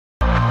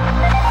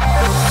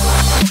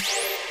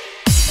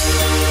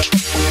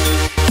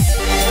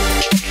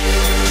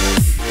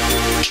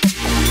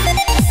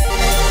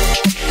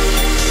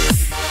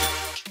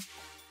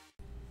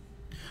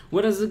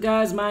What is it,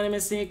 guys? My name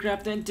is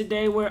SingaCrafta, and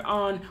today we're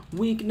on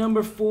week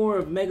number 4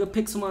 of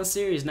MEGApixelmon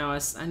series. Now,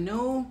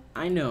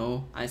 I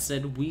know, I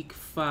said week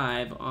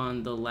 5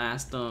 on the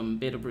last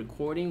bit of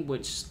recording,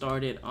 which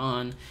started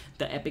on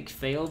the epic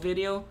fail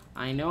video.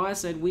 I know I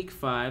said week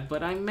 5,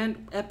 but I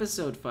meant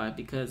episode 5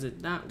 because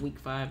it's not week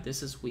 5.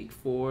 This is week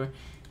 4.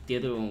 The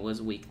other one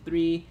was week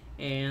 3,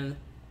 and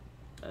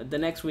the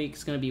next week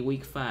is gonna be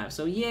week 5.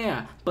 So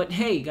yeah, but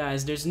hey,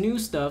 guys, there's new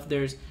stuff.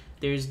 There's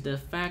the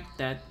fact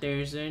that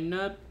there's an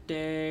update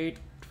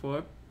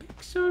for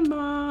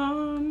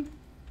Pixelmon.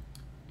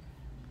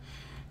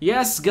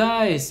 Yes,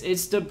 guys,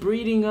 it's the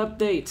breeding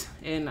update,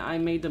 and I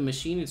made the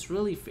machine. It's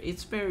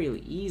very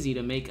easy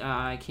to make.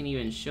 I can't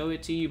even show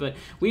it to you, but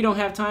we don't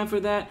have time for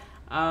that.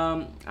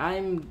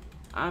 I'm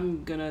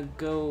gonna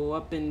go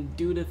up and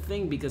do the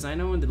thing because I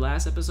know in the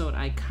last episode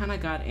I kind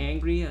of got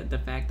angry at the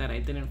fact that I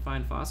didn't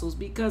find fossils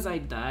because I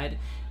died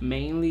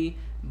mainly,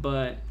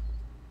 but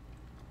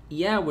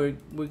yeah, we're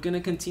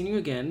gonna continue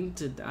again.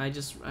 I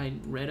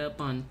read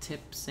up on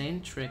tips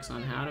and tricks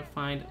on how to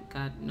find.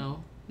 God,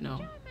 no.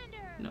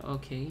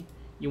 Okay,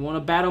 you want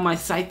to battle my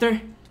Scyther?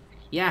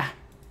 Yeah,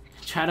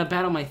 try to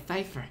battle my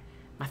Scyther.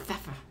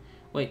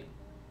 Wait,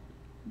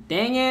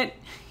 dang it!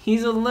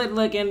 He's a lit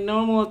like a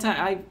normal attack.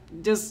 I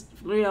just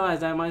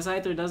realized that my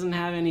Scyther doesn't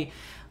have any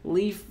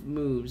leaf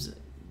moves.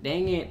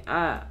 Dang it!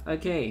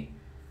 Okay.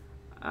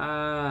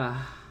 I'm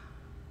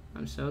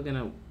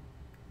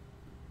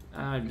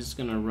just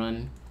gonna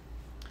run.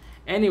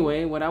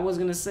 Anyway, what I was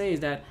gonna say is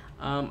that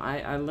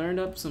I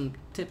learned up some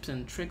tips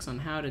and tricks on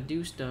how to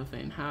do stuff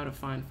and how to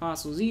find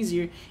fossils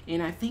easier,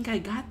 and I think I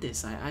got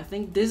this. I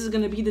think this is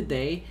gonna be the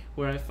day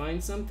where I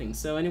find something.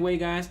 So anyway,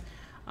 guys,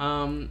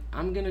 I'm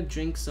gonna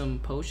drink some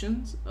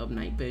potions of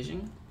night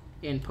vision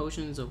and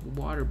potions of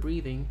water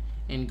breathing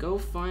and go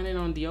find it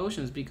on the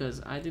oceans because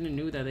I didn't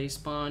know that they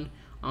spawn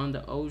on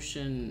the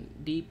ocean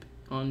deep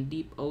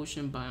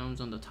ocean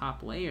biomes on the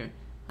top layer.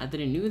 I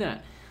didn't know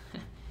that.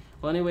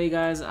 Well, anyway,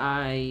 guys,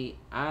 I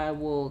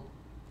will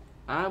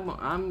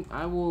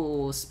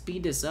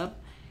speed this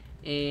up,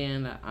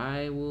 and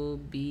I will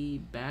be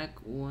back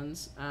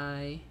once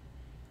I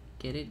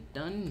get it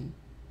done.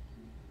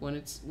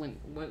 Once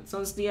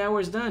the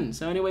hour's done.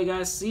 So anyway,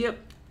 guys, see ya.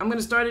 I'm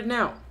gonna start it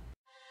now.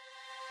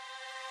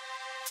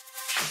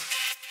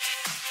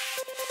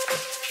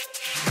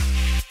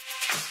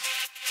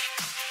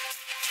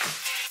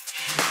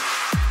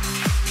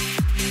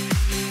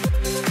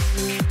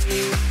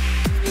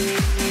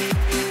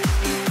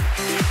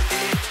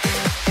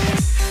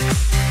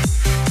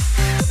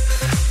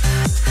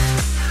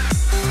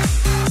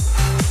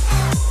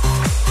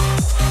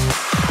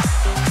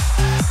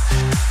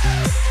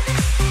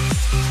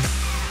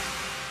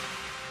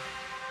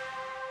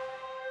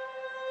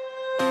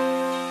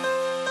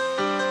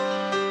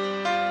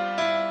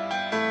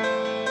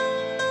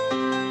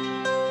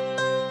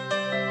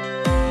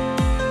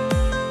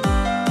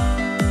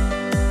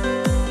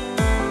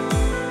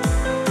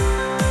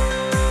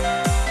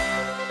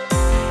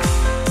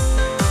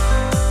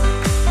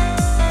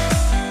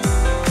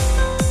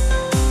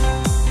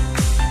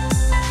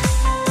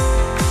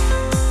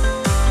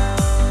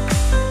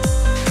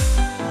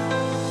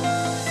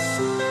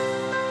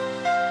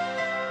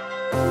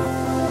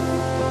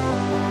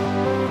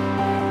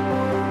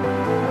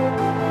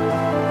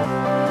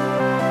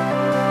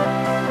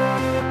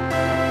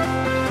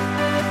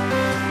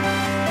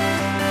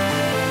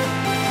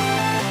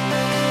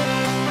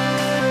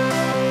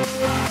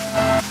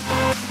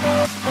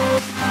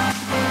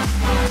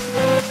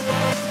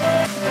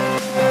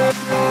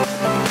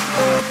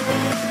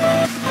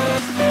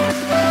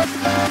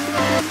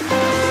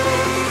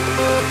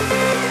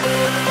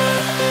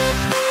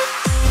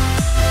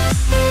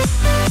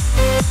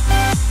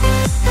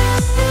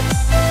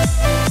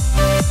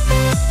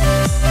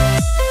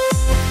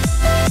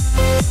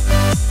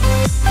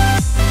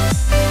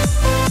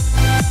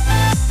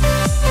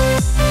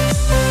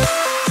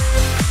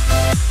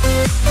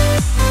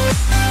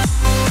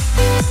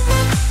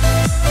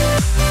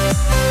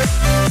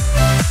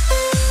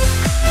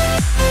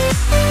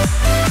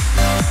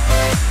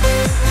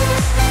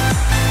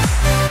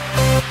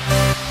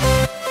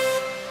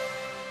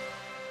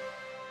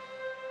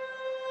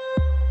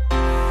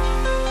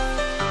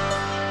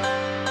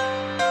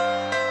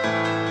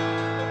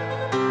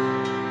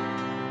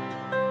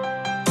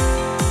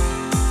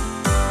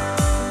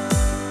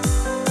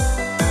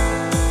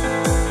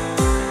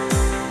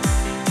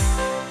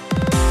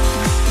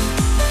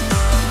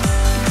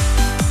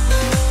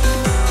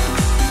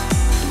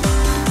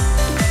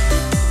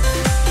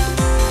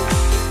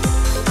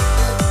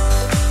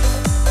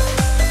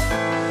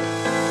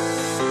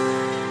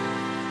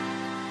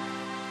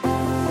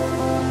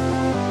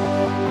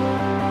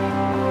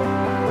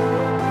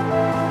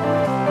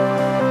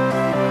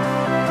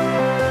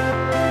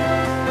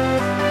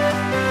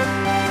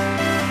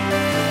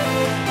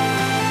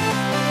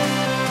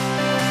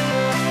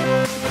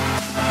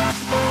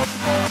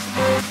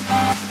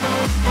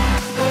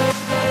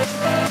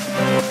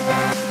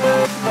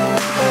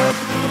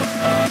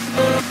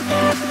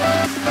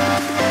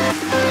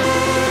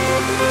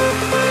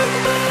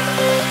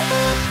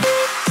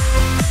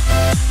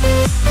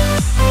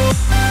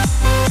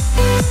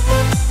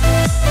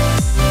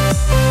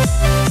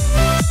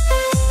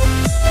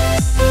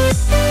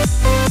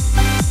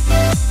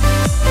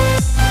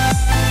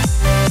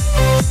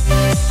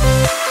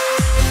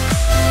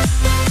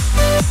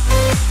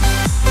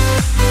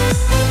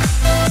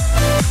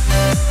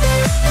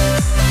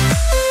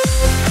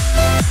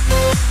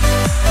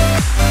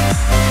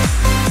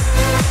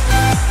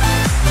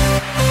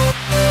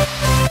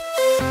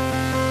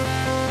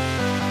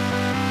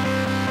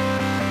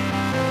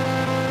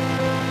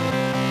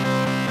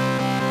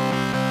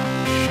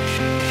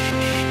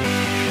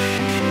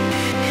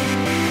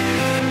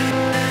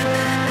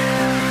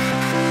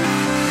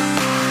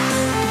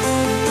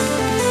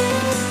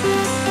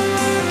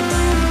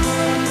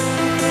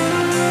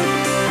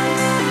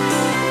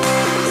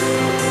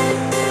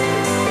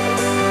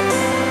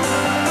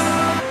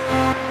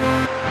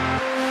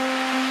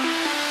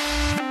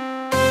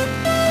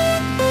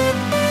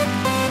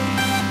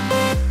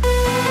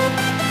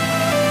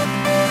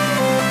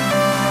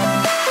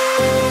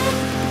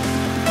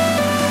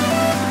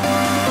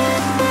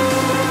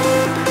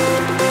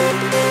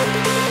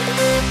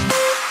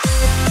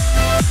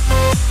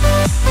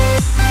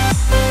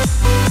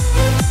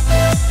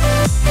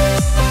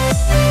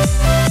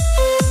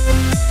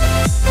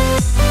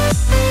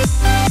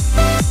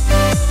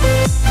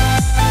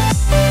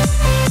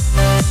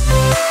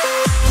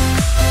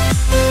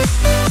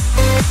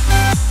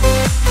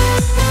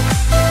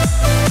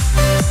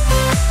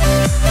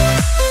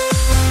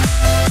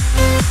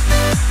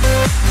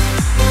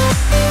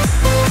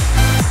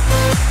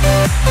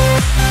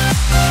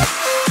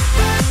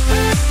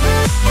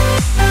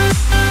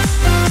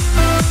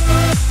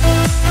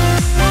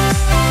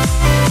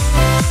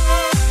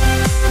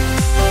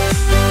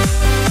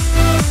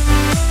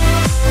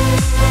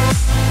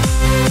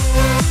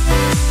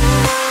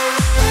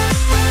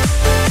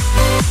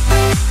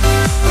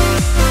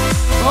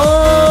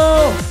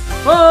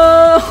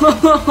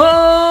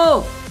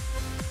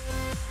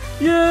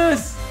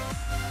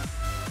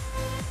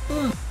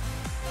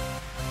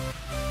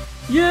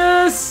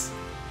 Yes!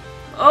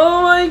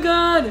 Oh my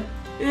god!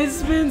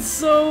 It's been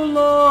so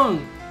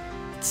long!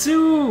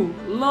 Too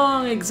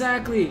long,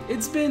 exactly.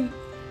 It's been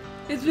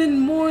it's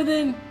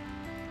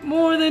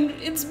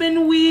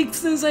been weeks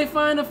since I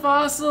find a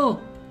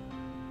fossil.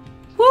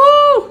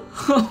 Woo!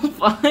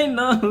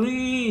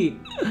 Finally!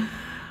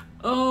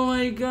 Oh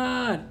my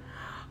god!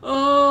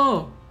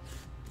 Oh!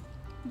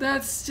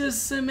 That's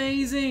just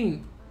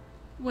amazing!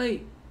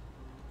 Wait.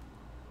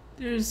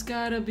 There's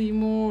gotta be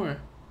more.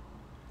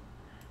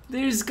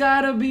 There's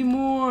gotta be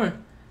more!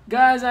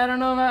 Guys, I don't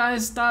know if I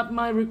stopped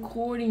my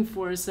recording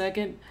for a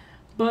second,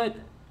 but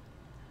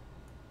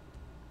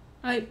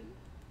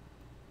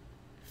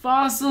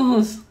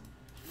fossils!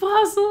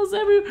 Fossils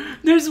everywhere!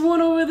 There's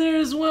one over there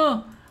as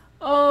well!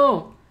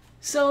 Oh!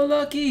 So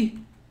lucky!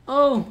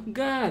 Oh,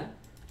 God!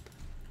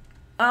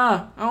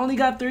 I only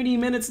got 30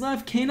 minutes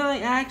left. Can I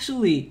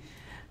actually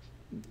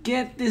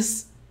get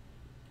this?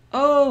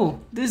 Oh,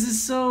 this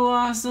is so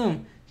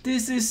awesome.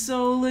 This is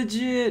so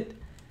legit.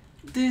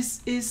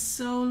 This is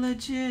so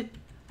legit.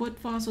 What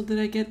fossil did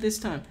I get this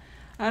time?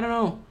 I don't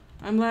know.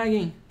 I'm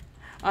lagging.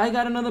 I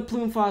got another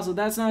plume fossil.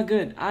 That's not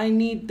good. I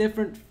need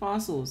different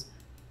fossils.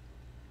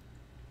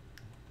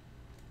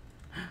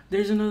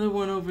 There's another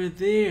one over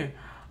there.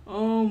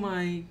 Oh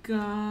my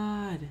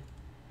god.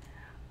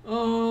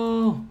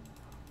 Oh.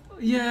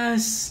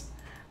 Yes.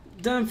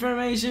 The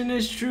information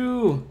is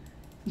true.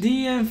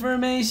 The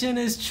information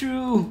is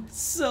true.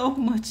 So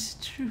much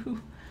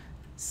true.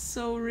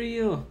 So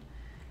real.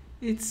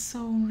 It's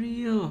so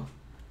real.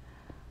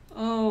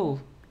 Oh.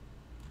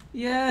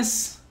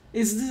 Yes.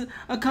 Is this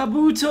a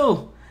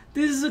Kabuto?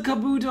 This is a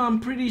Kabuto. I'm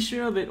pretty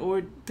sure of it.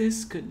 Or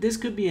this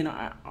could be an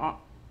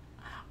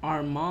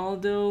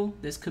Armaldo.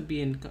 This could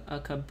be a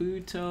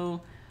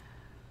Kabuto.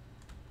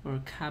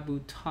 Or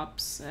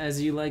Kabutops,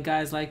 as you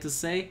guys like to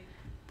say.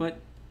 But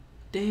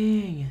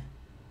dang.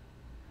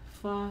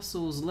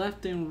 Fossils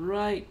left and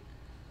right.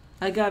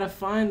 I gotta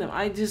find them.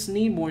 I just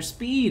need more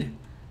speed.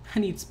 I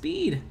need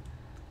speed.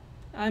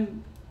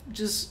 I'm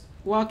just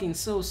walking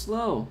so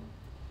slow.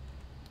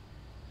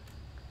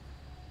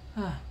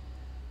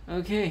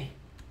 Okay.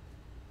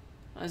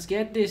 Let's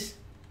get this.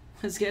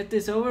 Let's get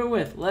this over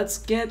with. Let's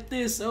get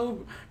this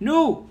over.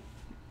 No!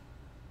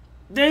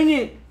 Dang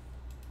it!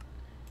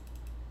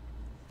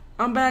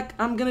 I'm back.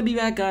 I'm gonna be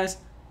back, guys.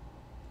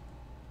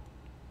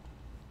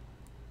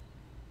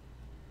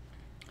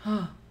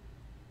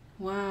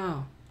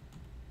 Wow.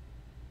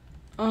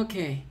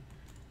 Okay.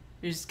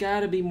 There's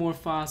gotta be more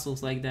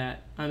fossils like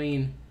that. I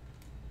mean,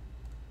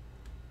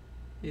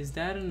 is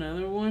that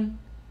another one?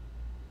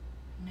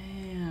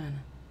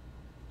 Man,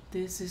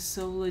 this is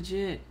so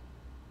legit.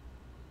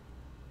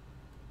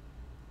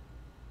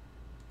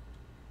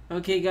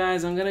 Okay,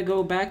 guys, I'm gonna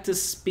go back to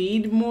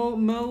speed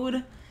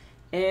mode,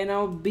 and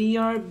I'll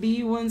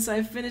BRB once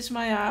I finish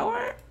my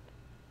hour.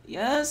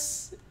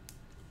 Yes.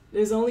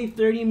 There's only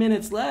 30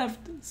 minutes left,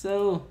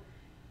 so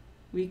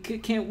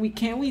can we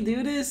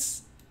do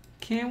this?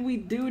 Can we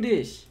do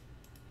this?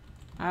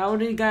 I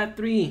already got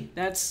 3.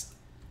 That's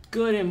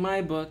good in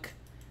my book.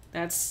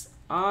 That's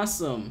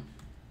awesome.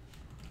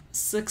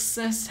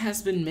 Success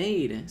has been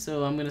made.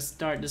 So I'm gonna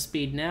start the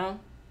speed now.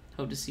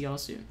 Hope to see y'all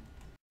soon.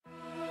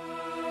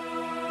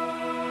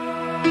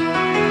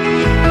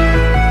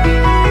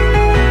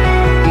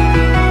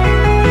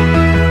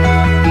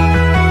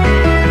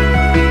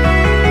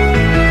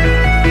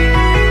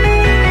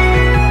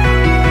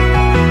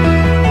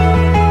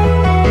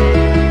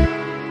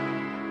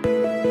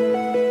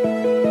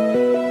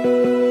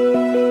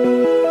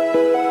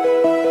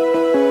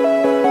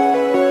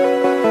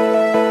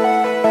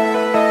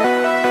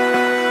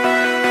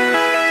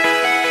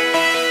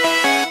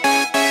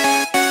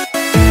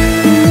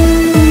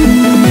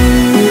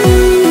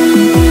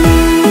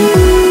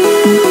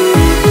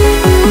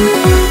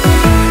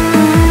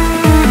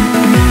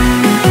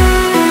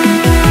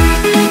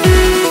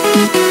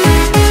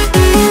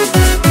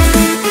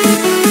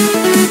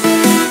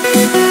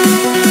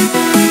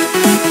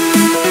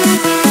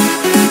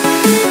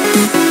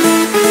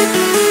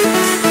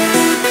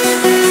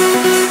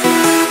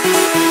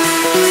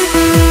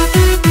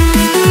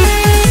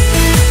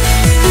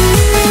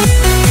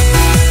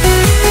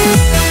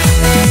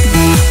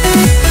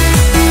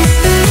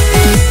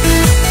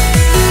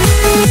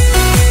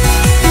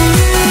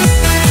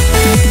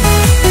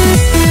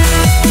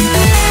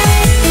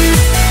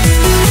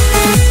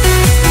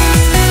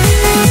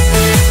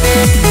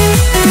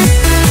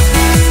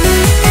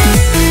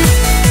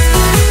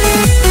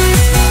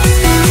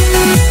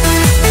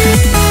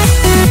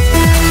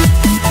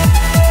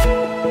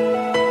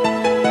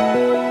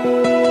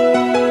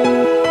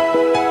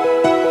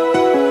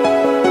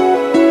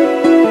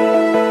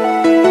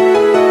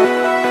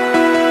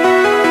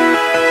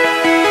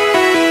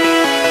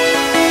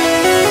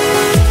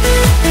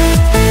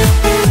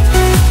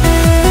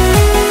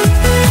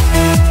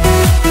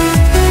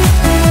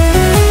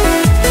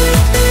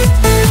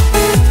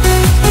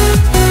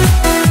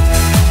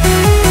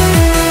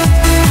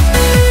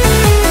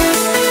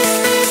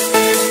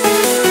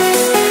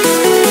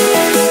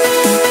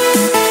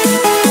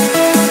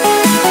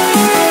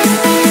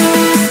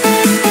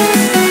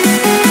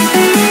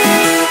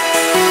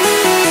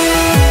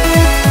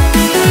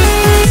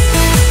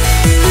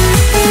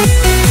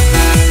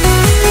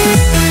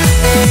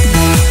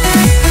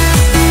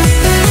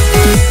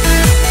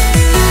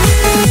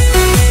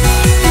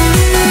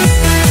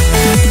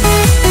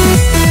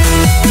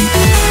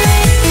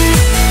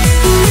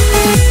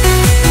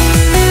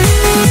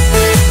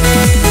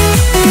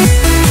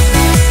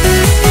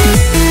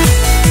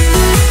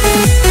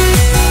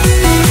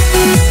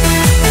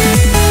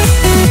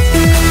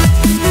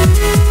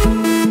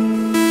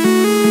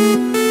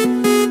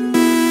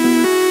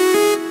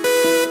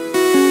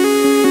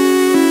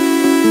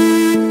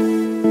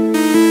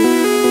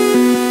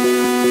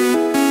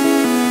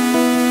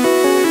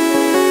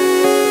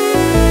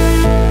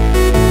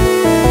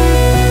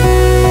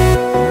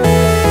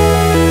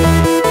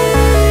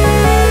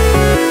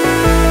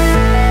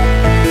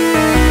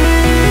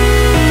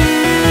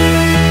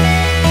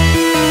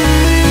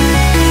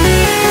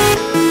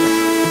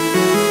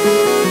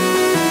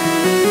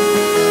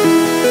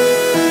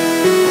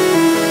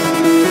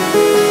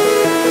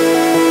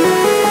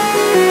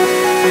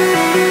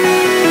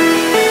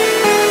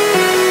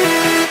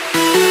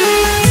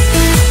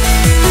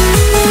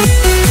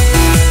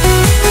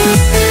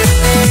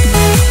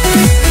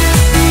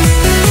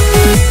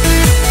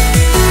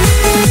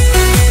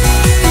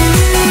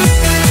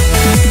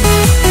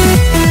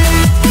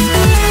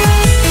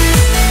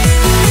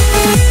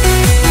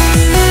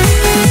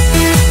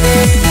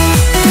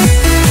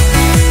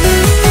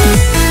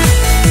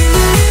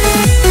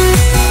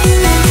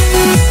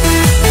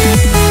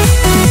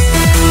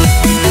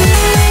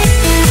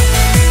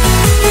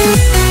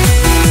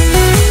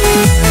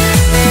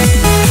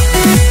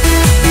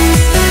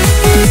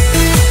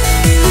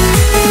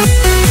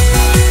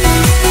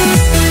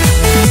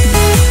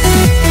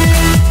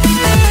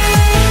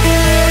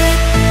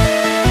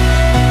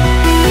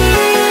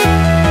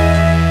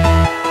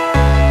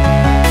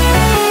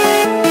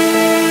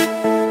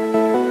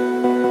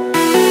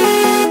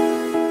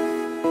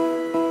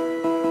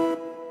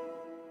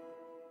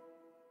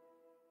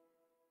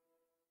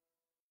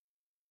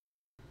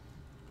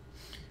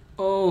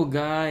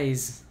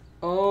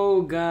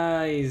 Oh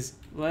guys,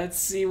 let's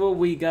see what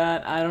we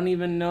got. I don't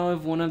even know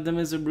if one of them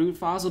is a root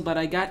fossil, but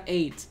I got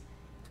 8.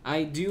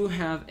 I do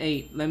have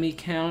 8. Let me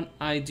count.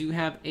 I do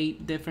have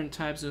 8 different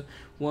types of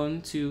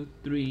 1, 2,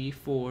 3,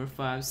 4,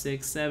 5,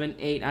 6, 7,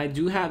 8. I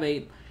do have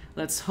 8.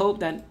 Let's hope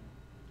that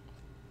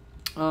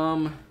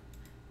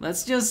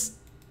let's just,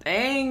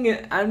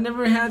 dang, I've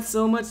never had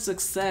so much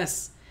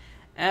success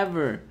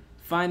ever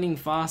finding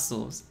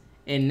fossils.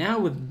 And now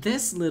with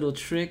this little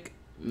trick,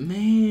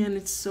 man,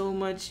 it's so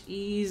much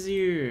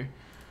easier.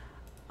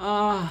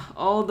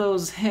 All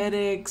those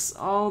headaches,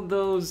 all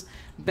those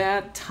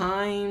bad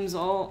times,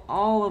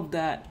 all of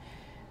that.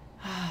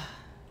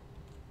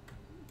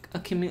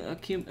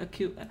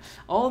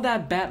 All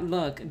that bad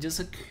luck just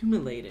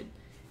accumulated.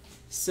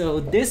 So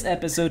this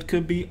episode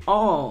could be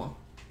all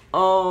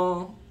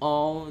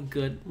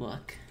good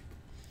luck.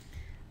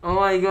 Oh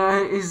my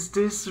god, is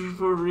this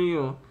for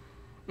real?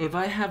 If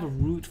I have a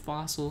root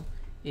fossil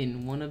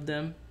in one of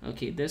them,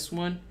 okay, this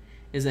one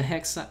is a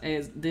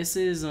this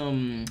is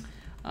Anorith.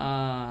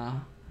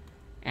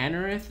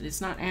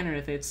 It's not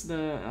Anorith. It's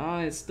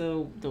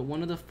the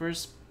one of the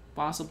first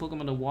fossil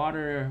Pokemon, the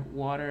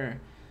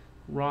water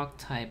rock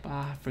type.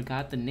 I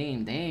forgot the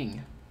name.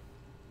 Dang.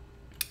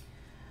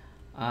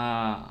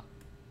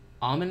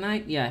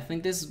 Almanite. Yeah, I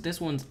think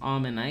this one's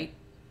Almanite.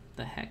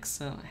 The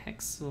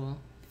Hexal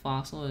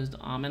fossil is the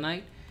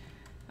Almanite.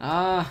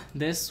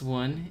 This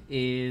one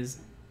is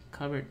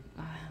covered.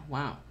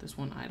 Wow, this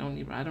one I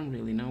don't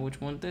really know which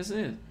one this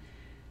is.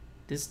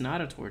 This is not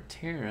a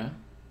Torterra.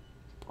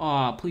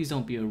 Oh, please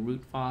don't be a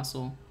root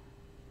fossil.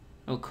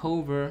 Oh,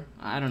 Cover.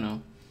 I don't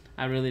know.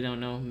 I really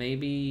don't know.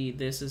 Maybe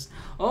this is.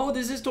 Oh,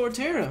 this is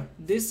Torterra.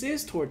 This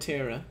is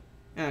Torterra.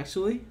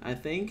 Actually, I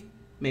think.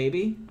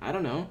 Maybe. I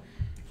don't know.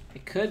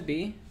 It could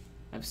be.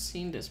 I've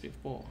seen this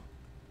before.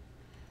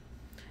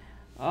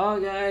 Oh,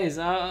 guys,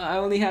 I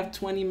only have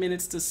 20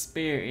 minutes to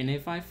spare, and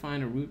if I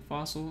find a root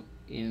fossil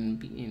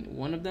in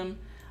one of them,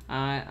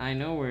 I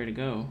know where to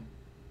go.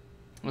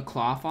 A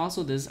claw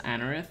fossil. This is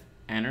Anorith.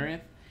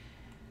 Anorith.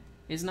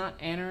 It's not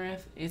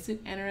Anorith. Is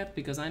it Anorith?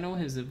 Because I know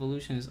his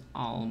evolution is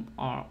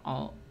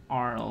Armaldo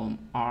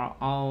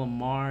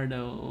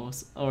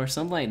or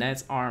something like that.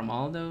 It's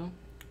Armaldo.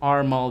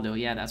 Armaldo.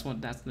 Yeah, that's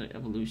the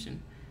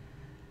evolution.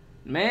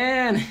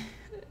 Man,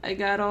 I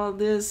got all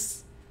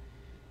this.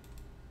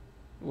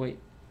 Wait,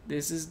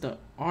 this is the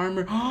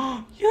armor.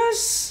 Oh,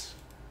 yes!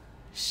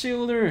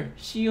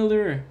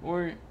 Shielder,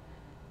 or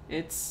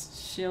it's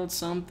shield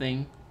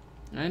something.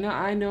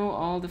 I know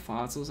all the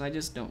fossils. I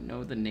just don't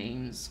know the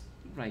names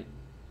right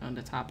on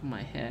the top of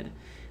my head.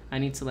 I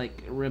need to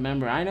like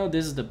remember. I know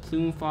this is the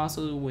plume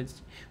fossil,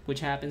 which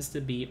happens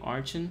to be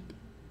Archon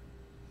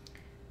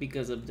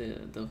because of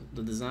the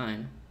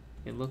design.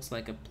 It looks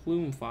like a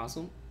plume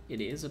fossil. It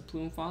is a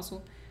plume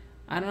fossil.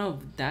 I don't know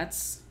if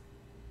that's.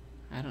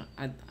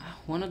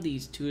 One of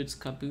these two. It's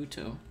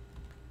Kabuto.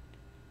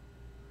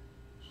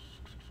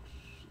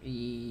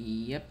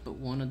 Yep, but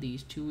one of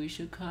these two is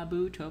a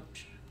Kabuto.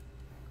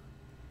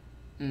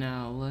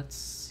 Now let's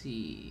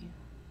see.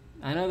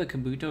 I know the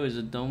Kabuto is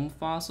a dome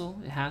fossil.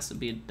 It has to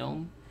be a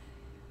dome.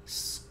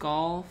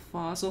 Skull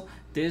fossil.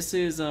 This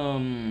is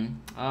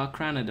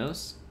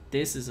Cranados.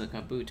 This is a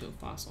Kabuto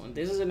fossil, and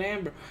this is an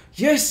Amber.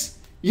 Yes,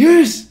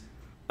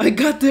 I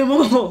got them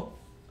all.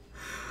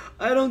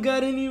 I don't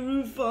got any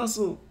root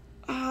fossil.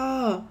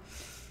 I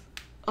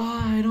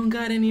don't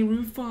got any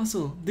root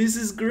fossil. This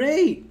is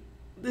great.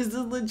 This is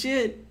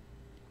legit.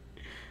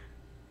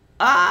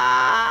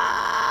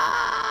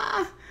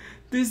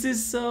 This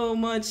is so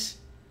much.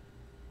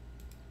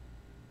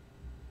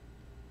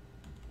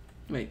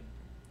 Wait.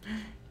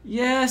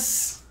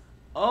 Yes.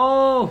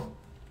 Oh.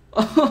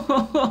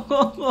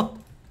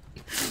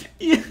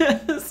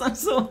 Yes. I'm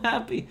so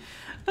happy.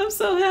 I'm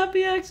so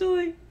happy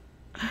actually.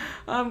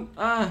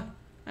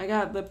 I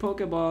got the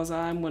Pokeballs.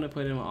 I'm gonna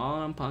put them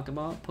all on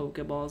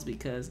Pokeballs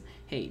because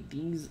hey,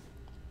 these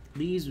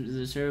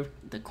deserve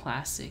the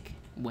classic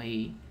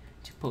way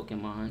to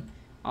Pokemon.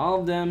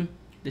 All of them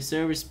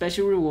deserve a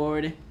special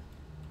reward.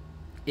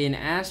 In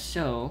Ash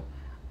Show,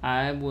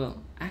 I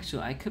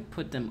could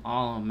put them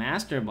all on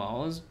Master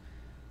Balls,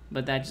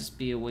 but that'd just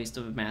be a waste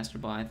of a Master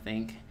Ball, I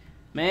think.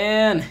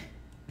 Man,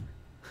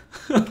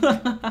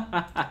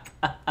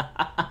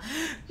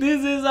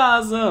 this is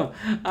awesome.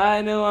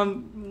 I know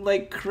I'm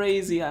like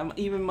crazy. I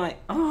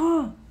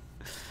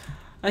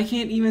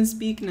can't even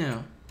speak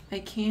now. I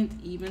can't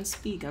even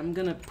speak. I'm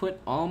gonna put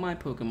all my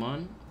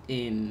Pokemon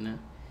in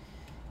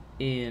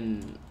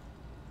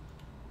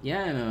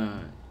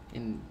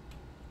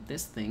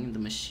this thing, the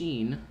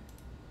machine.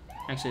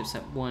 Actually,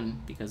 except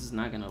one because it's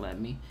not gonna let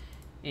me.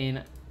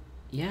 And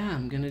yeah,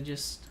 I'm gonna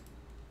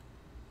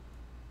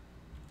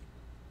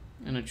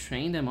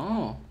train them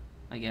all,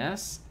 I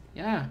guess.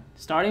 Yeah,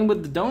 starting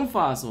with the Dome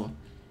Fossil.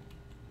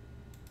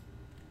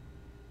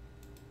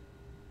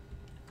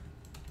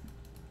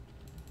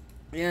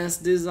 Yes,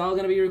 this is all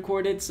gonna be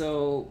recorded,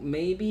 so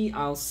maybe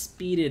I'll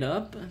speed it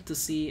up to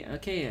see.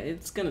 Okay,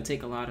 it's gonna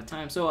take a lot of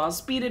time, so I'll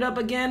speed it up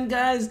again,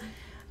 guys.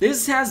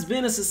 This has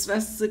been a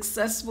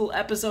successful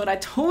episode. I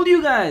told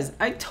you guys.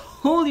 I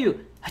told you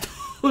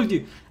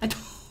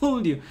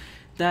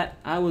that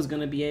I was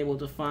gonna be able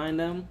to find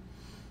them,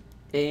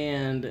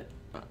 and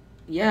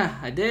yeah,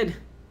 I did.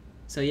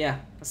 So yeah,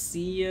 I'll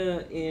see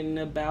you in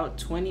about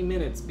 20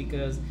 minutes,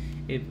 because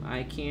if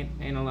I can't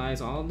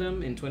analyze all of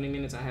them in 20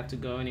 minutes, I have to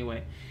go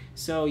anyway.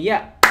 So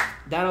yeah,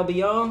 that'll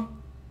be all.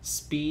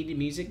 Speed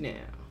music now.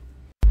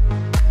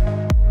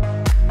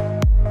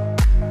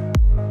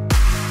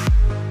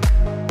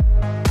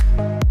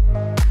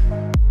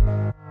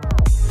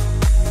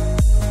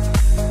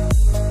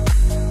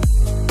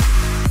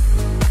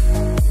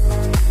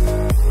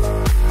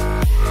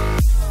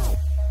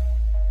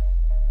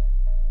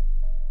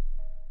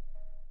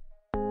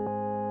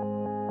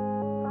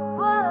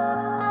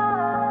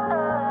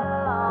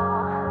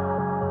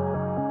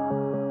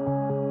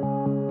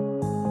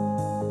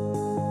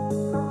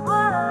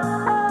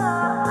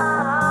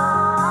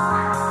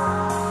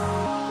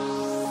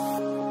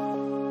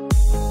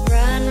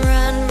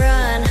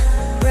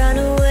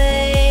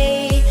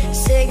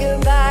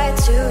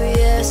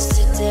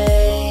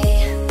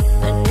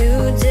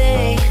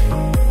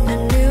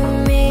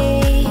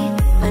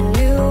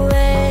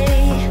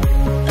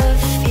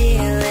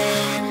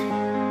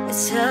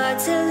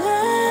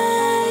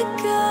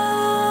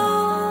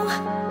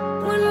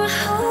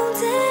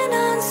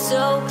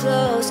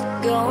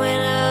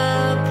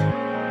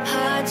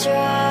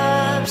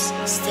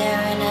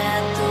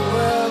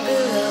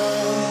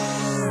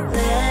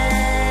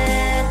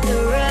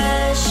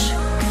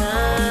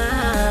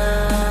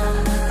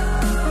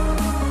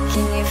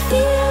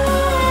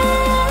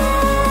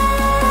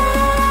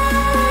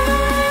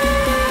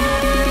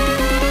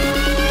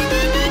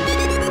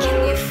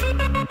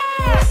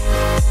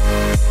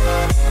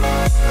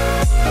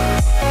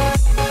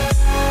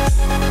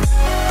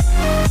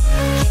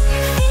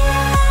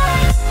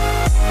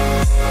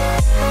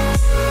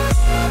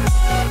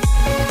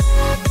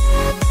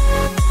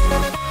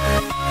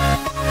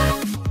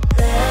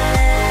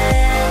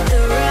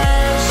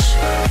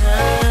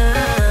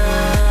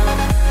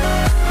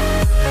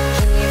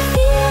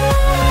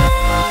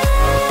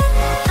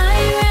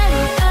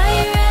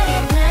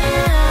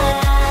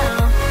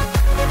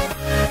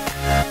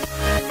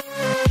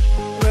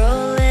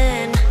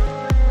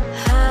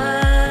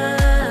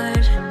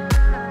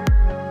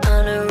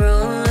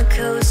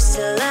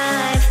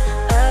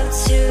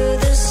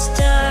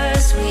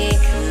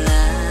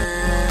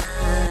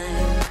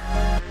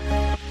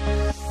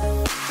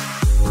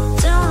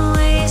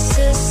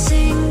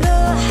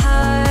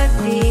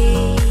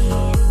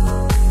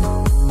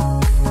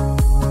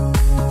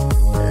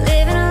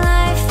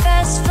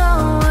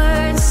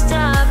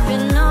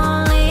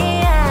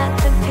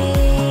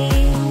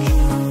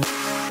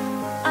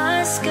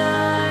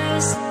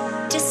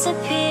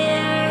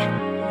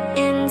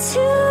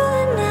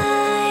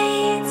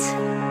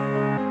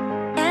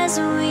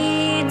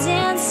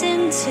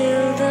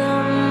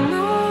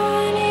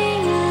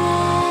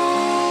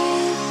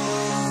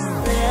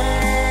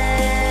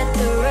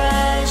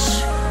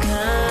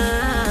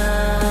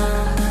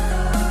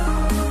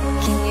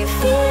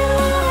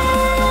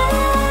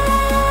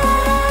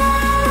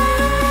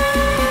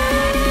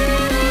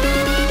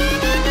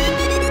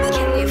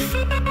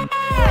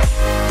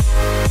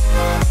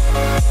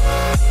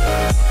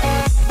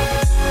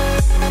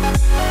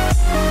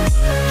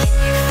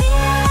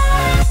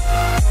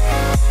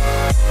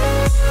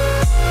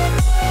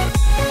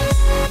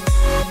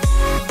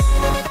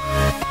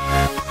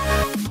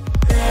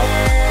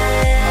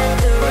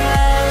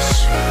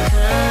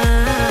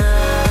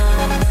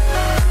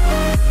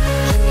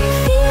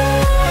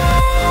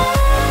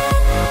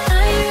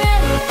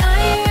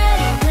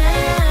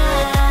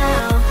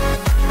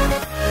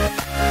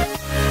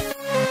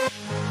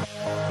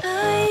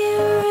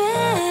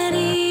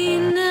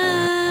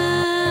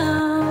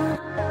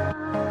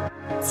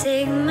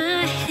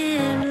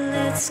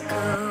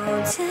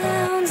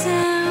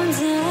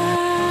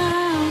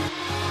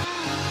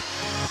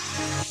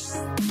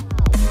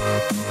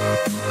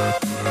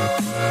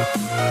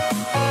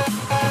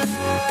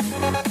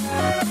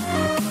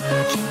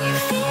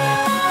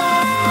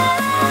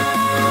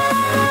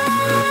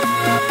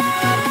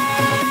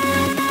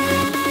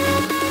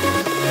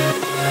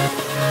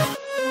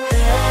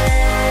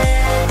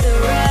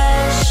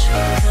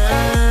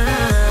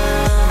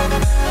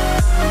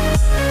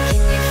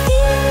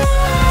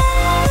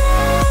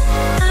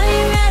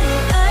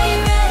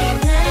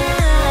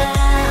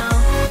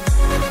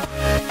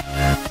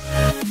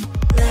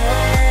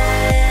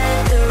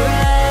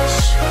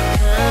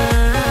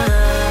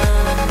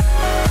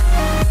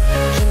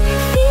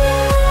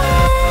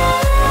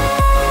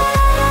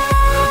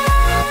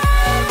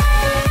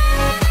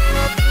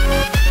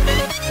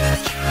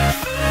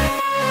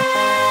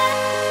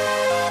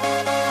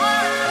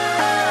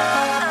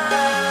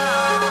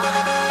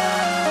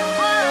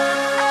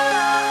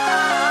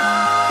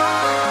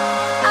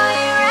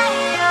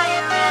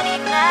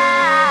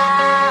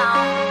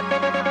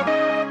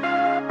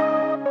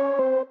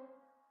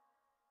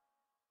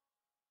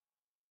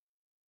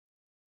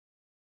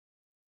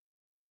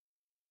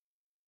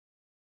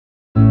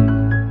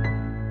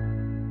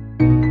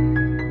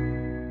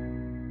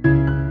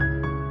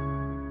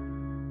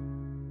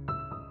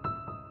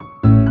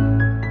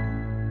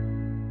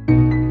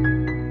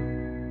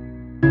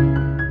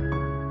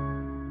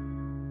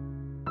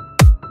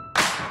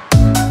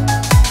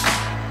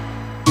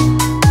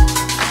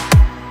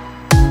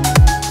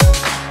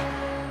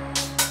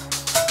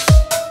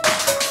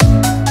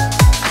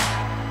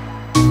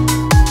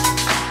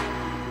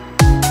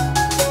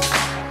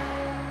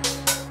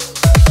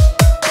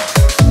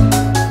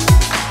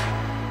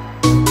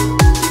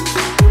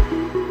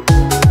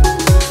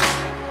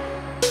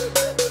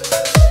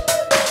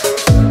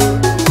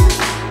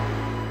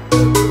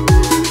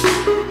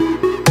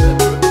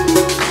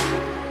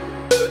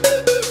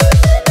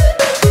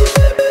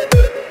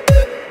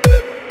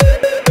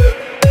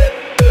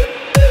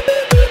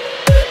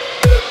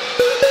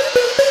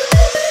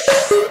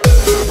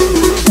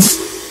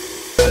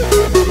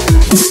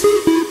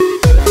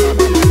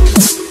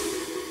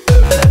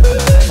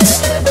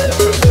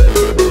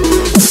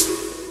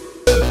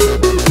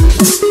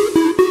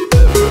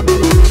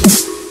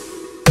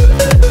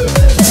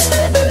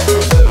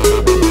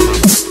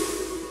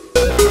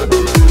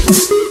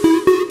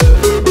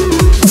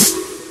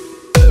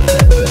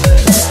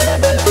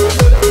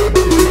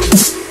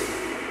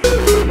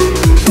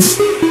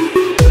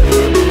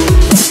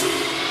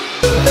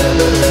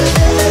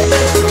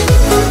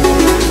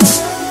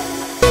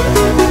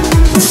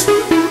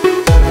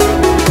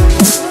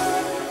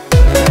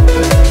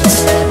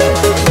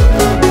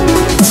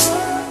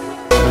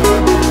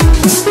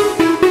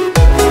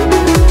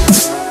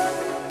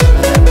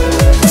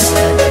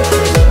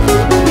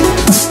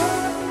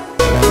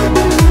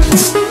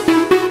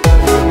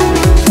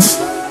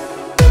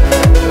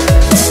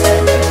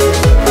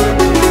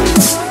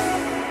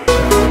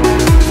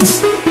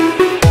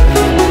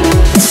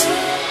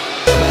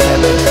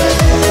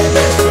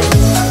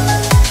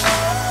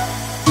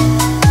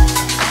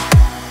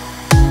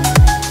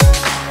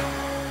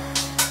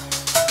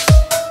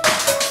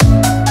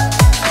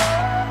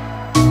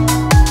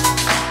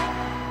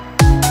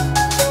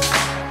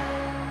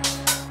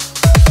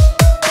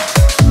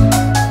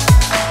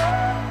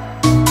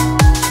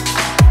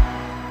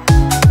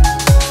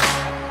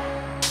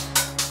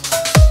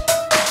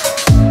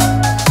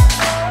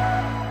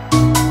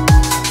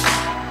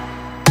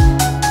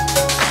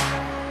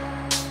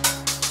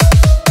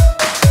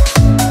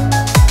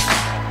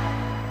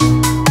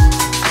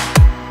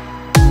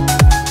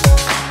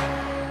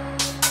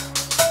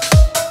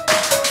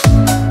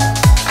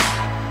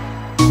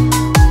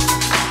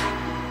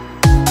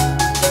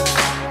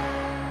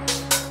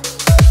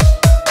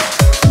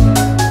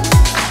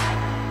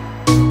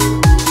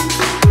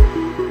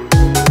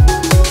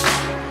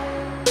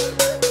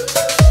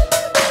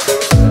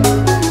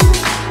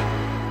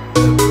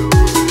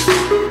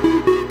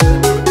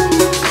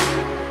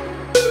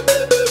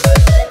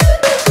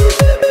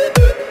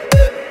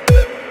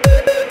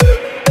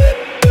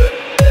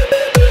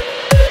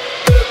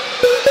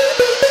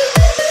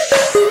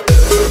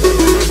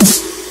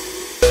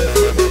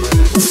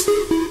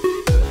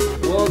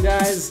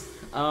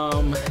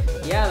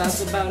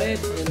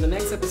 in the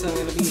next episode,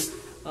 I'm gonna be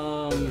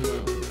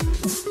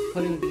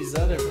putting these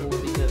other four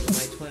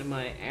because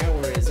my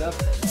hour is up.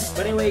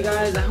 But anyway,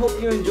 guys, I hope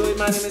you enjoyed.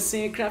 My name is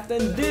SingaCrafta,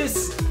 and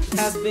this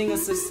has been a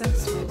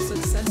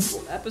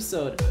successful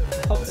episode.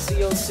 Hope to see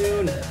you all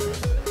soon.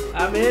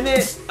 I'm in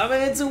it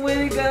to win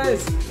it,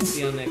 guys.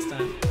 See you next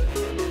time.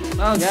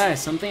 Oh,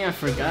 guys, something I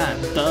forgot.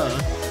 Duh.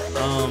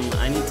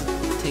 I need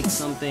to take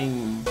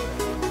something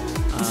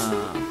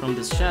from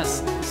this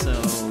chest. So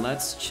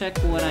let's check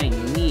what I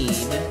need.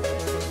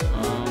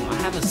 I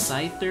have a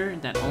scyther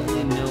that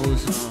only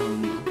knows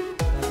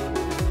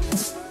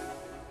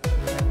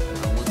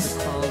what's it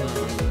called?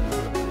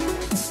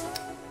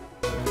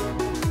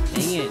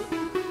 Dang it!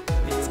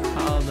 It's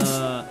called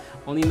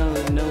only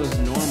knows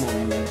normal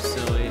moves.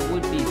 So it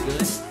would be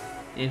good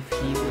if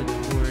he were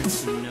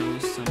to know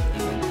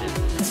something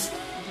different this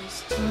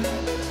time.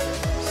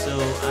 So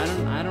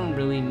I don't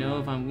really know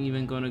if I'm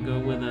even gonna go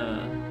with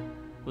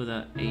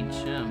a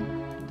HM.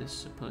 This is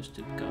supposed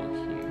to go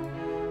here.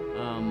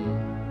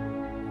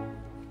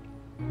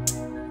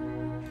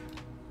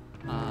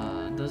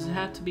 Does it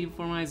have to be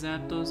for my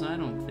Zapdos? I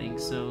don't think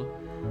so.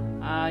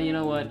 You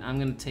know what? I'm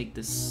gonna take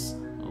this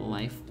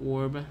life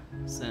orb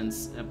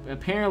since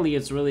apparently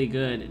it's really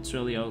good. It's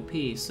really OP.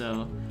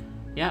 So,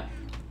 yeah,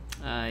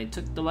 I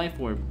took the life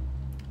orb.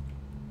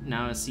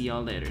 Now I'll see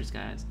y'all later,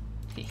 guys.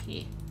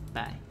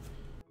 Bye.